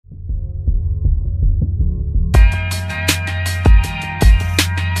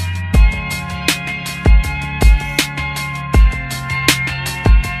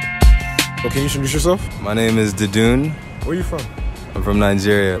can you introduce yourself? My name is Dadoon. Where are you from? I'm from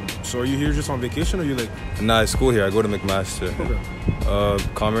Nigeria. So are you here just on vacation or you like? Nah, it's school here. I go to McMaster.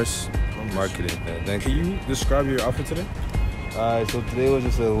 Okay. Commerce, marketing. Yeah, thank Can you describe your outfit today? So today was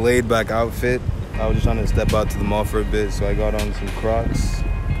just a laid-back outfit. I was just trying to step out to the mall for a bit, so I got on some Crocs,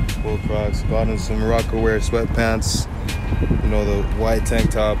 full Crocs, got on some Morocco wear sweatpants, you know, the white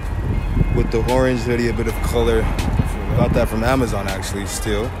tank top with the orange hoodie, a bit of color. Got that from Amazon actually,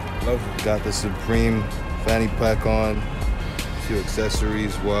 still. Love it. Got the Supreme fanny pack on, a few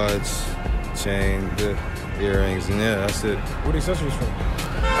accessories, watch, chain, the earrings, and yeah, that's it. What accessories from?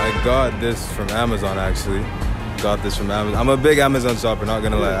 I got this from Amazon actually. Got this from Amazon. I'm a big Amazon shopper, not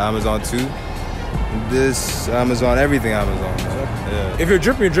gonna lie. Amazon too. This, Amazon, everything Amazon. Yeah. If you're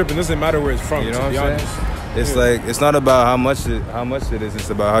dripping, you're dripping. It doesn't matter where it's from. You know to what I'm saying? It's like, it's not about how much it is. It's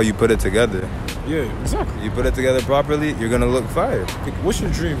about how you put it together. Yeah, exactly. You put it together properly, you're gonna look fire. What's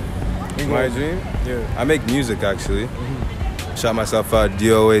your dream? My dream? Yeah. I make music actually. Shout myself out,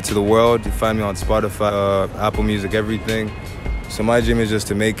 DOA to the world. You find me on Spotify, Apple Music, everything. So my dream is just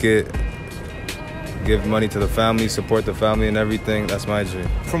to make it, give money to the family, support the family and everything. That's my dream.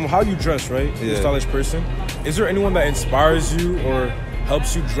 From how you dress, right? Yeah. You're a stylish person. Is there anyone that inspires you or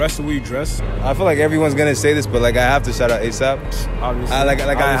helps you dress the way you dress? I feel like everyone's gonna say this, but like I have to shout out ASAP. Obviously.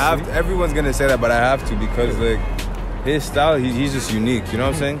 I have to, everyone's gonna say that, but I have to because like his style, he's just unique. You know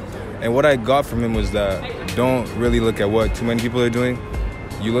what I'm saying? And what I got from him was that don't really look at what too many people are doing.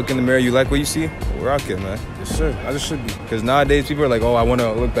 You look in the mirror, you like what you see, rock it, man. Yes, sir. As it should be. Because nowadays people are like, oh, I want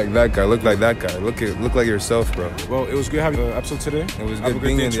to look like that guy, look like that guy. Look like yourself, bro. Well, it was good having the episode today. It was Have good a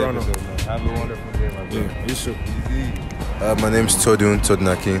being day in the Toronto. episode, man. Have a wonderful day, my bro. Yeah, you should. My name's Todun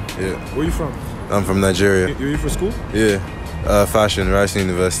Todnaki. Yeah. Where are you from? I'm from Nigeria. You're here for school? Yeah. Fashion, Rice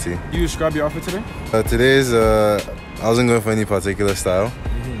University. You describe your outfit today? Today's, I wasn't going for any particular style.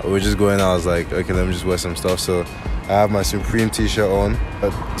 We're just going out, I was like, okay, let me just wear some stuff. So I have my Supreme t-shirt on,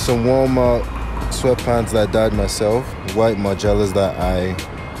 some Walmart sweatpants that I dyed myself, white Margellas that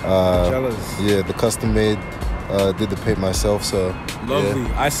yeah, the custom made, did the paint myself, so. Lovely.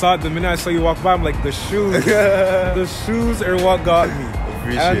 Yeah. I saw it the minute I saw you walk by, I'm like, the shoes. The shoes are what got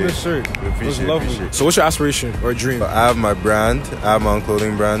me. And the shirt. It was lovely. So what's your aspiration or dream? I have my brand, I have my own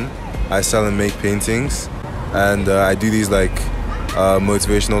clothing brand. I sell and make paintings, and I do these like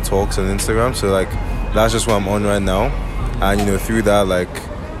motivational talks on Instagram, so like that's just what I'm on right now. And you know, through that, like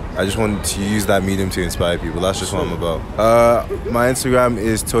I just want to use that medium to inspire people. That's just what I'm about. My Instagram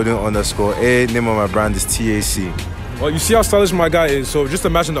is Todun_A. Name of my brand is TAC. Well, you see how stylish my guy is, so just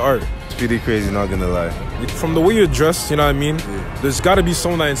imagine the art. It's pretty crazy, not gonna lie. From the way you're dressed, you know what I mean? Yeah. There's gotta be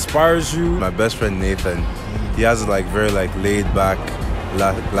someone that inspires you. My best friend Nathan, he has a like very like laid back,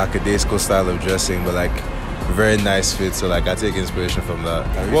 lackadaisical style of dressing, but like very nice fit, so like I take inspiration from that.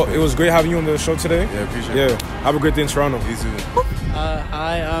 Well, it was great having you on the show today. Yeah, appreciate it. Yeah, have a great day in Toronto. You too.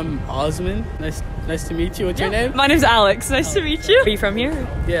 Hi, I'm Osman. Nice to meet you. What's your name? My name's Alex. Nice to meet you. Are you from here?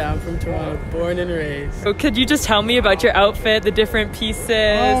 Yeah, I'm from Toronto, born and raised. So could you just tell me about your outfit, the different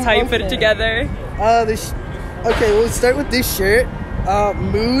pieces, how you put it together? Okay, we'll start with this shirt.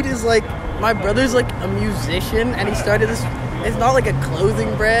 Mood is like, my brother's like a musician, and he started this, it's not like a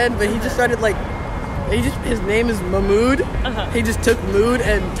clothing brand, but he just started like, his name is Mahmood. He just took Mood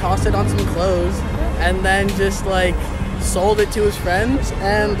and tossed it on some clothes, and then just like sold it to his friends.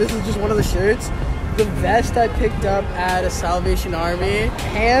 And this is just one of the shirts. The vest I picked up at a Salvation Army.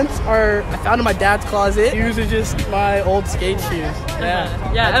 Pants I found in my dad's closet. Shoes are just my old skate shoes.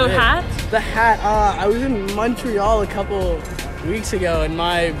 Yeah. Yeah. Oh, hat? The hat. I was in Montreal a couple weeks ago, and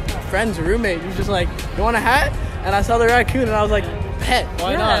my friend's roommate was just like, "You want a hat?" And I saw the raccoon, and I was like, "Bet,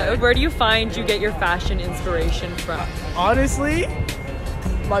 why not?" Where do you find you get your fashion inspiration from? Honestly,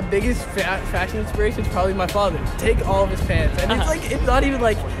 my biggest fashion inspiration is probably my father. Take all of his pants, and it's not even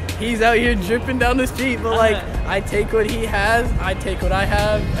like he's out here dripping down the street, but like I take what he has, I take what I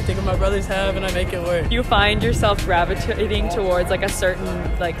have, I take what my brothers have, and I make it work. Do you find yourself gravitating towards like a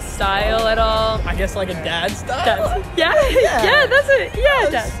certain like style at all? I guess like a dad style. Yeah, that's it. Yeah,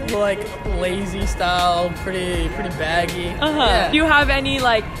 dad. Like lazy style, pretty baggy. Yeah. Do you have any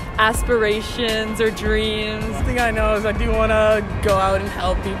like aspirations or dreams? The thing I know is I do want to go out and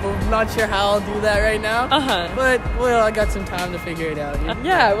help people. Not sure how I'll do that right now. But well, I got some time to figure it out.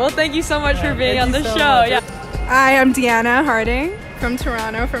 Yeah. Well, thank you so much for being on the show. Yeah. I am Deanna Harding from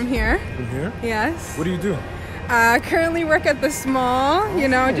Toronto, from here. From here? Yes. What do you do? Currently work at the mall, you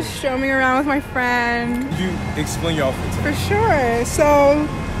know, just show me around with my friend. Could you explain your outfit to me? For sure. So,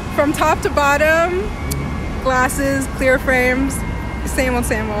 from top to bottom, glasses, clear frames, same old,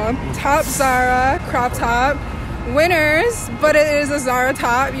 same old. Top Zara, crop top, Winners, but it is a Zara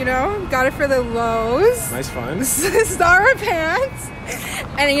top, you know. Got it for the lows. Nice find. Zara pants.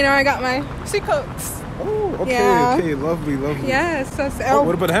 And you know, I got my street coats. Oh, okay, Yeah. okay, lovely, lovely. Yes, that's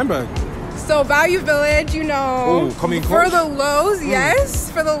What about the handbag? So Value Village, you know, Oh, coming for close? the lows,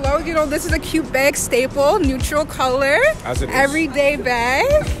 yes, for the lows, you know, this is a cute bag staple, neutral color, As it is. everyday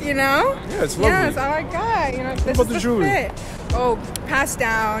bag, you know. Yeah, it's lovely. Yeah, that's all I got. You know, this about is the the jewelry? fit. Oh, passed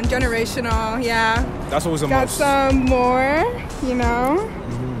down, generational, yeah. That's always a Got must. some more, you know.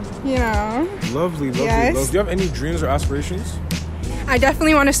 You know, Lovely, lovely, Yes. lovely. Do you have any dreams or aspirations? I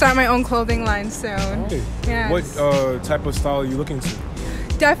definitely want to start my own clothing line soon. Okay. Yes. What type of style are you looking to?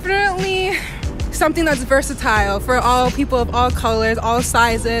 Definitely something that's versatile for all people of all colors, all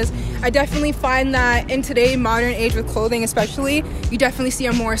sizes. I definitely find that in today's modern age with clothing especially, you definitely see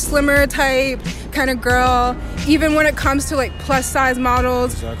a more slimmer type kind of girl. Even when it comes to like plus size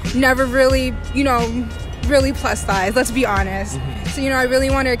models, Exactly. never really, you know, really plus size, let's be honest. So, you know, I really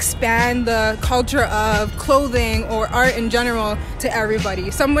want to expand the culture of clothing or art in general to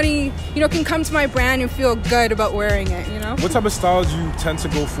everybody. Somebody, you know, can come to my brand and feel good about wearing it, you know? What type of style do you tend to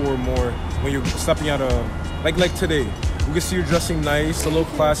go for more when you're stepping out like today? We can see you dressing nice, a little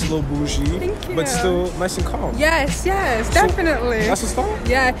classy, a little bougie, Thank you. but still nice and calm. Yes, definitely. That's a style?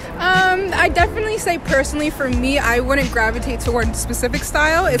 Yeah, I definitely say personally for me, I wouldn't gravitate toward specific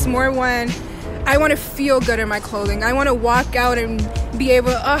style. It's more when I want to feel good in my clothing. I want to walk out and be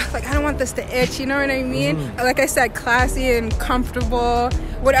able to, like, I don't want this to itch, you know what I mean? Like I said, classy and comfortable.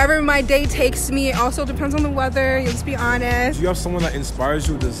 Whatever my day takes me, it also depends on the weather, let's be honest. Do you have someone that inspires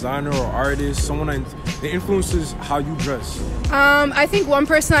you, a designer or artist, someone that influences how you dress? I think one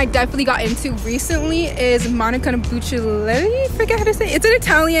person I definitely got into recently is Monica Bucciarelli. Forget how to say it. It's an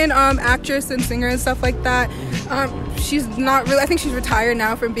Italian actress and singer and stuff like that. She's not really, I think she's retired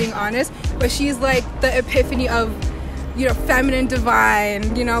now, from being honest, but she's like the epiphany of, you know, feminine,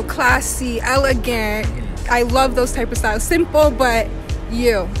 divine, you know, classy, elegant. I love those type of styles. Simple, but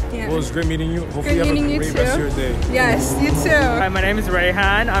you. Yeah. Well, it's great meeting you. Hopefully Good you have meeting a you great too. rest of your day. Yes, you too. Hi, my name is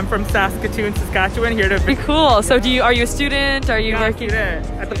Rayhan. I'm from Saskatoon, Saskatchewan, here to Pretty cool. So are you a student? Are you working?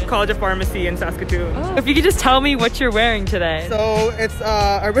 at the College of Pharmacy in Saskatoon. If you could just tell me what you're wearing today. So it's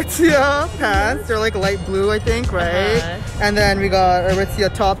Aritzia pants. They're like light blue, I think, right? And then we got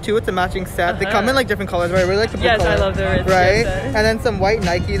Aritzia top too. It's a matching set. They come in like different colors, right? I really like the blue Yes, color. I love the Aritzia right? set. And then some white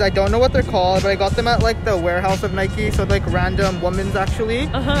Nikes. I don't know what they're called, but I got them at like the warehouse of Nike. So like random women's actually.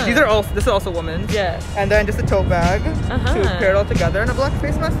 This is also women's. Yeah. And then just a tote bag to pair it all together and a black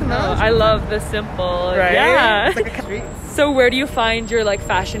face mask to match. I love the simple. Right? Yeah. It's like a street. So where do you find your like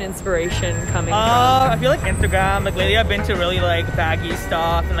fashion inspiration coming I feel like Instagram. Like lately, I've been to really like baggy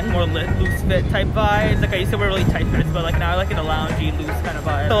stuff and like more loose fit type vibes. Like I used to wear really tight fits, but like now I like in a loungy, loose kind of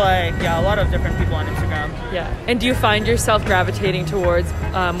vibe. So like yeah, a lot of different people on Instagram. from? Yeah. And do you find yourself gravitating towards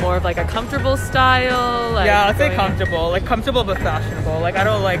more of like a comfortable style? Like Yeah, I'd say going- comfortable but fashionable. Like I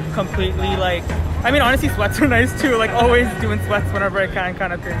don't like completely like. I mean, honestly, sweats are nice too. Like always doing sweats whenever I can,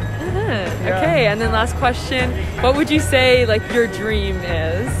 kind of thing. Okay, and then last question. What would you say like your dream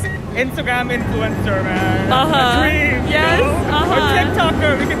is? Instagram influencer, man. That's the dream. Yes. You know? Or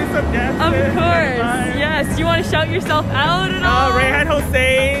TikToker. We can do some dances. Of course. Yes. Do you want to shout yourself out at all? Rayhan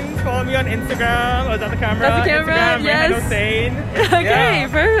Hossein. Follow me on Instagram. Oh, is that the camera? That's the camera, Instagram, yes. Rayhan Hossein. Okay, Yeah.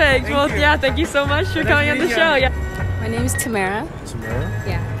 perfect. Thank Well, you. yeah, thank you so much for Nice coming on the meeting show. you. Yeah. My name is Tamara. Tamara?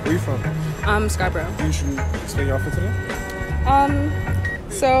 Yeah. Where are you from? Scarborough. You should explain your outfit today.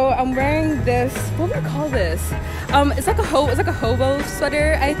 So I'm wearing this. What would I call this? It's like a hobo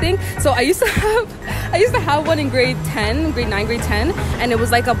sweater, I think. So I used to have one in grade 9, grade 10, and it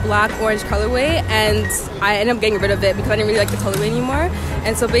was like a black orange colorway, and I ended up getting rid of it because I didn't really like the colorway anymore.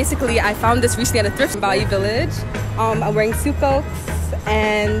 And so basically, I found this recently at a thrift Value Village. I'm wearing suit coats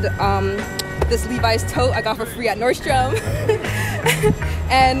and this Levi's tote I got for free at Nordstrom.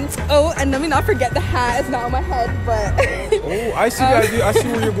 and let me not forget the hat. It's not on my head, but Oh, I see the idea. I see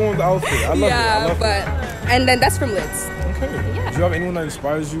where you're going with the outfit. I love it. I love it. and then that's from Lids. Okay. Do you have anyone that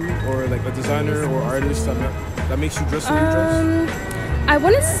inspires you, or like a designer or artist that makes you dress the way you dress? I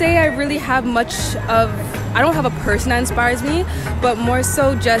wouldn't say I really have I don't have a person that inspires me, but more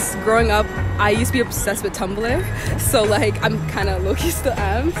so just growing up, I used to be obsessed with Tumblr. So like I'm kind of low-key still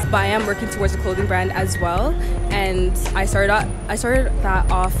am. But I am working towards a clothing brand as well. And I started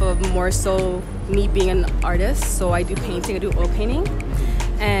that off of more so me being an artist. So I do painting, I do oil painting.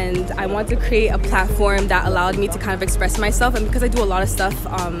 And I want to create a platform that allowed me to kind of express myself. And because I do a lot of stuff,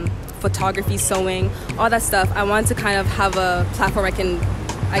 photography, sewing, all that stuff, I wanted to kind of have a platform I can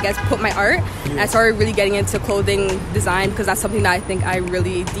I guess, put my art. And I started really getting into clothing design because that's something that I think I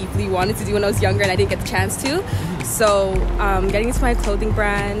really deeply wanted to do when I was younger and I didn't get the chance to. So getting into my clothing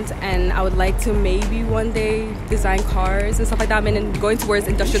brand, and I would like to maybe one day design cars and stuff like that. I'm going towards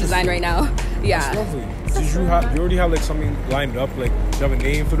industrial design right now. Yeah. That's lovely. So you already have like something lined up? Like, do you have a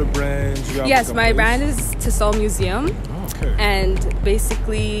name for the brand? Yes, like my brand is Tissot Museum. Oh, okay. And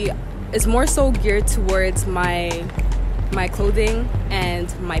basically, it's more so geared towards my clothing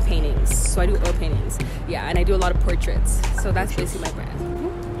and my paintings. So I do oil paintings. Yeah, and I do a lot of portraits. So that's basically my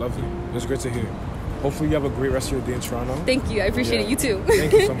brand. Lovely. That's great to hear. Hopefully you have a great rest of your day in Toronto. Thank you. I appreciate it. You too.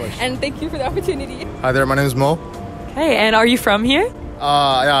 Thank you so much. And thank you for the opportunity. Hi there, my name is Mo. Hey, and are you from here?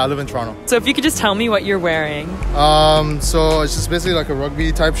 Yeah, I live in Toronto. So if you could just tell me what you're wearing. So it's just basically like a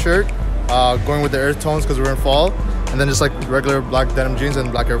rugby type shirt, going with the earth tones because we're in fall, and then just like regular black denim jeans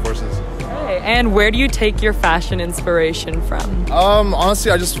and black Air Forces. Hey, and where do you take your fashion inspiration from?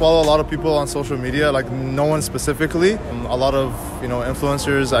 Honestly, I just follow a lot of people on social media, like no one specifically. A lot of,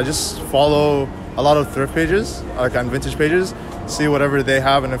 influencers. I just follow a lot of thrift pages, like on vintage pages, see whatever they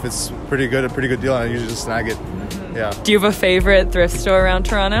have, and if it's a pretty good deal, I usually just snag it. Yeah. Do you have a favorite thrift store around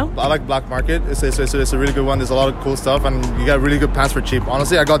Toronto? I like Black Market. It's a really good one. There's a lot of cool stuff, and you get really good pants for cheap.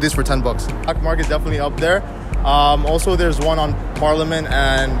 Honestly, I got these for $10. Black Market definitely up there. Also, there's one on Parliament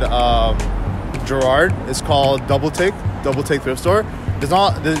and Gerrard. It's called Double Take Thrift Store.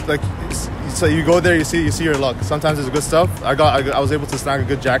 So you go there, you see your luck. Sometimes there's good stuff. I was able to snag a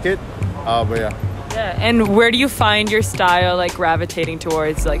good jacket, but yeah. Yeah, and where do you find your style like gravitating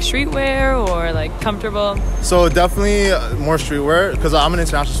towards, like streetwear or like comfortable? So definitely more streetwear because I'm an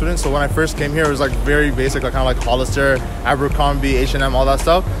international student. So when I first came here, it was like very basic, like kind of like Hollister, Abercrombie, H&M, all that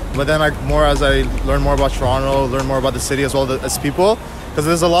stuff. But then like more as I learn more about Toronto, learn more about the city as well as people, because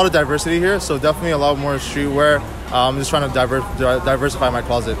there's a lot of diversity here. So definitely a lot more streetwear. I'm just trying to diversify my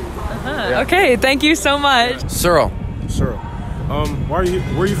closet. Yeah. Okay, thank you so much. Cyril. Where are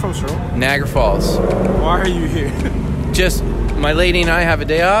you from, Cyril? Niagara Falls. Why are you here? Just, my lady and I have a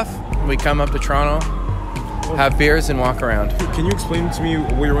day off. We come up to Toronto, have beers, and walk around. Can you explain to me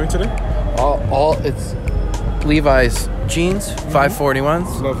what you're wearing today? It's Levi's jeans,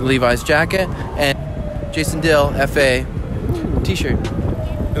 541s, Lovely. Levi's jacket, and Jason Dill, FA, t-shirt.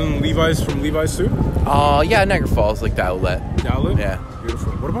 And Levi's from Levi's too? Yeah, Niagara Falls, like the outlet. The outlet? Yeah.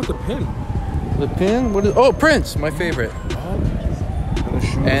 Beautiful. What about the pin? The pin? Prince, my favorite. And the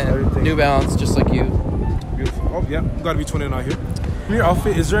shoes, and everything. New Balance, just like you. Beautiful. Oh yeah, gotta be twinning out here. In your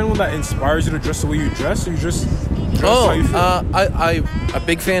outfit, is there anyone that inspires you to dress the way you dress, or you just dress how you feel? I'm a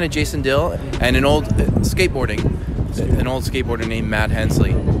big fan of Jason Dill and an old skateboarding. An old skateboarder named Matt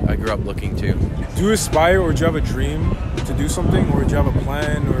Hensley. I grew up looking to. Do you aspire, or do you have a dream to do something, or do you have a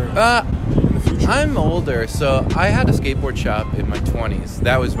plan, or in the future? I'm older, so I had a skateboard shop in my 20s.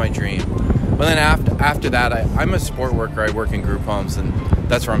 That was my dream. But then after that, I'm a sport worker. I work in group homes, and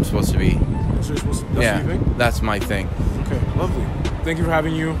that's where I'm supposed to be. That's what you think? That's my thing. Okay, lovely. Thank you for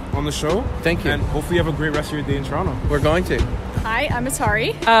having you on the show. Thank you. And hopefully you have a great rest of your day in Toronto. We're going to. Hi, I'm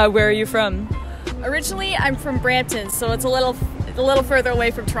Atari. Where are you from? Originally, I'm from Brampton, so it's a little further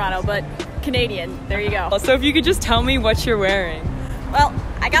away from Toronto, but Canadian. There you go. So if you could just tell me what you're wearing. Well,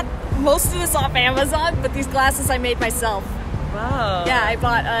 I got most of this off Amazon, but these glasses I made myself. Wow. Yeah, I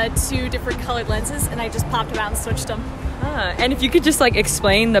bought 2 different colored lenses, and I just popped them out and switched them. And if you could just like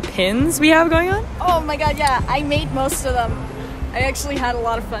explain the pins we have going on? Oh my god, yeah, I made most of them. I actually had a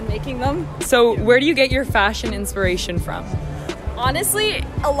lot of fun making them. So where do you get your fashion inspiration from? Honestly,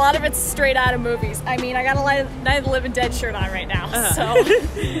 a lot of it's straight out of movies. I mean, I got a Night of the Living Dead shirt on right now, so.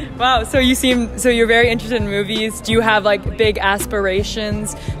 Wow, so you're very interested in movies. Do you have like big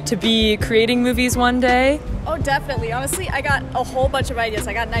aspirations to be creating movies one day? Oh, definitely. Honestly, I got a whole bunch of ideas.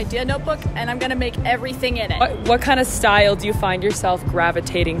 I got an idea notebook, and I'm gonna make everything in it. What kind of style do you find yourself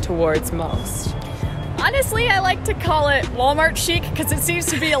gravitating towards most? Honestly, I like to call it Walmart chic because it seems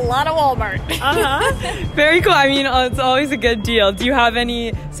to be a lot of Walmart. Very cool. I mean, it's always a good deal. Do you have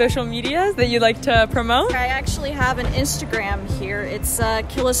any social medias that you'd like to promote? I actually have an Instagram here. It's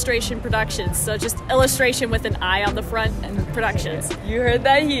Killustration Productions. So just illustration with an I on the front and productions. You heard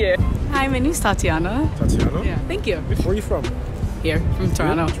that here. Hi, my name's Tatiana. Tatiana? Yeah, thank you. Where are you from? Here, from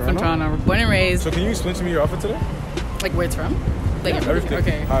Toronto. From Toronto. Born and raised. So can you explain to me your outfit today? Like where it's from? Like everything.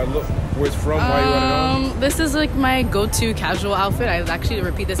 Okay. Look, where it's from, why you want to know? This is like my go-to casual outfit. I actually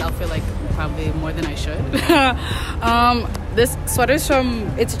repeat this outfit like probably more than I should. This sweater's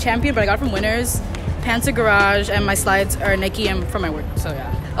it's a Champion, but I got it from Winners. pants are Garage, and my slides are Nike and from my work. So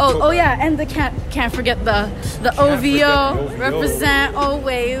yeah. Oh yeah, and the can't forget the OVO represent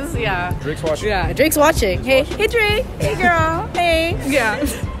always. Yeah. Drake's watching. Yeah, Drake's watching. Hey Drake. Hey girl. Hey. Yeah.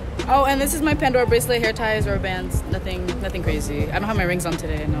 Oh, and this is my Pandora bracelet, hair ties, rubber bands. Nothing crazy. I don't have my rings on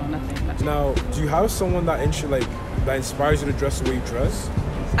today. No, nothing. Now, do you have someone that inspires you to dress the way you dress?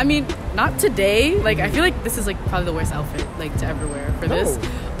 I mean, not today. Like, I feel like this is like probably the worst outfit like to ever wear for this.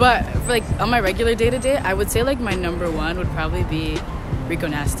 But for, like on my regular day to day, I would say like my number one would probably be Rico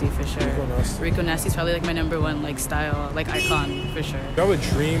Nasty for sure. Rico Nasty is probably like my number one like style like icon for sure. Do you have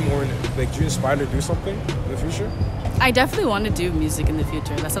a dream or like do you aspire to do something in the future? I definitely want to do music in the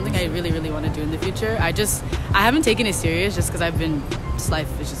future. That's something I really, really want to do in the future. I haven't taken it serious just because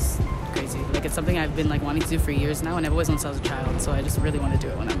life is just crazy. Like it's something I've been like wanting to do for years now, and I've always wanted to as a child. So I just really want to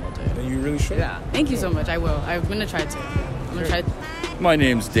do it when I'm older. And you really should. Yeah. Thank you so much. I will. I'm gonna try to. I'm gonna try. My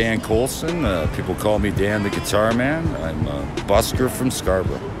name's Dan Colson. People call me Dan the Guitar Man. I'm a busker from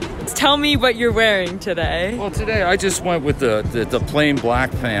Scarborough. Tell me what you're wearing today. Well, today I just went with the plain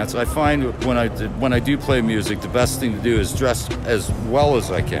black pants. I find when I do play music, the best thing to do is dress as well as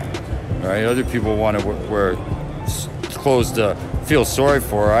I can. All right, other people want to wear clothes to feel sorry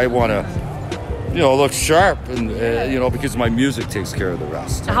for. I want to, look sharp, and because my music takes care of the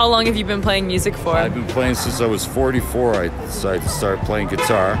rest. How long have you been playing music for? I've been playing since I was 44. I decided to start playing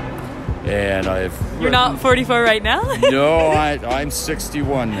guitar. And You're not 44 right now? No, I'm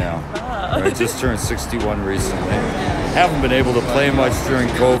 61 now. Oh. I just turned 61 recently. Haven't been able to play much during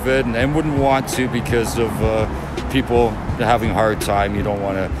COVID, and wouldn't want to because of people having a hard time. You don't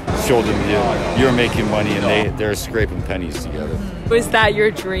want to show them you're making money and they're scraping pennies together. Was that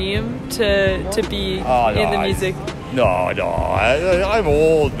your dream to be in the music? No, I'm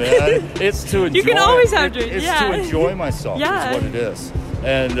old, man. It's to enjoy. You can always have dreams. It's to enjoy myself. Is what it is.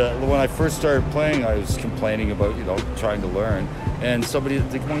 And when I first started playing, I was complaining about, trying to learn. And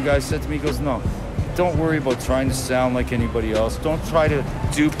one guy said to me, he goes, no, don't worry about trying to sound like anybody else. Don't try to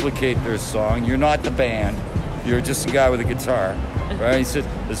duplicate their song. You're not the band. You're just a guy with a guitar, right? He said,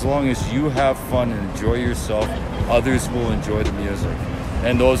 as long as you have fun and enjoy yourself, others will enjoy the music.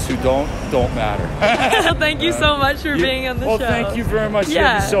 And those who don't matter. Well, thank you so much for being on the show. Well, thank you very much. You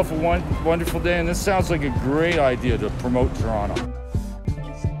have yourself a wonderful day. And this sounds like a great idea to promote Toronto.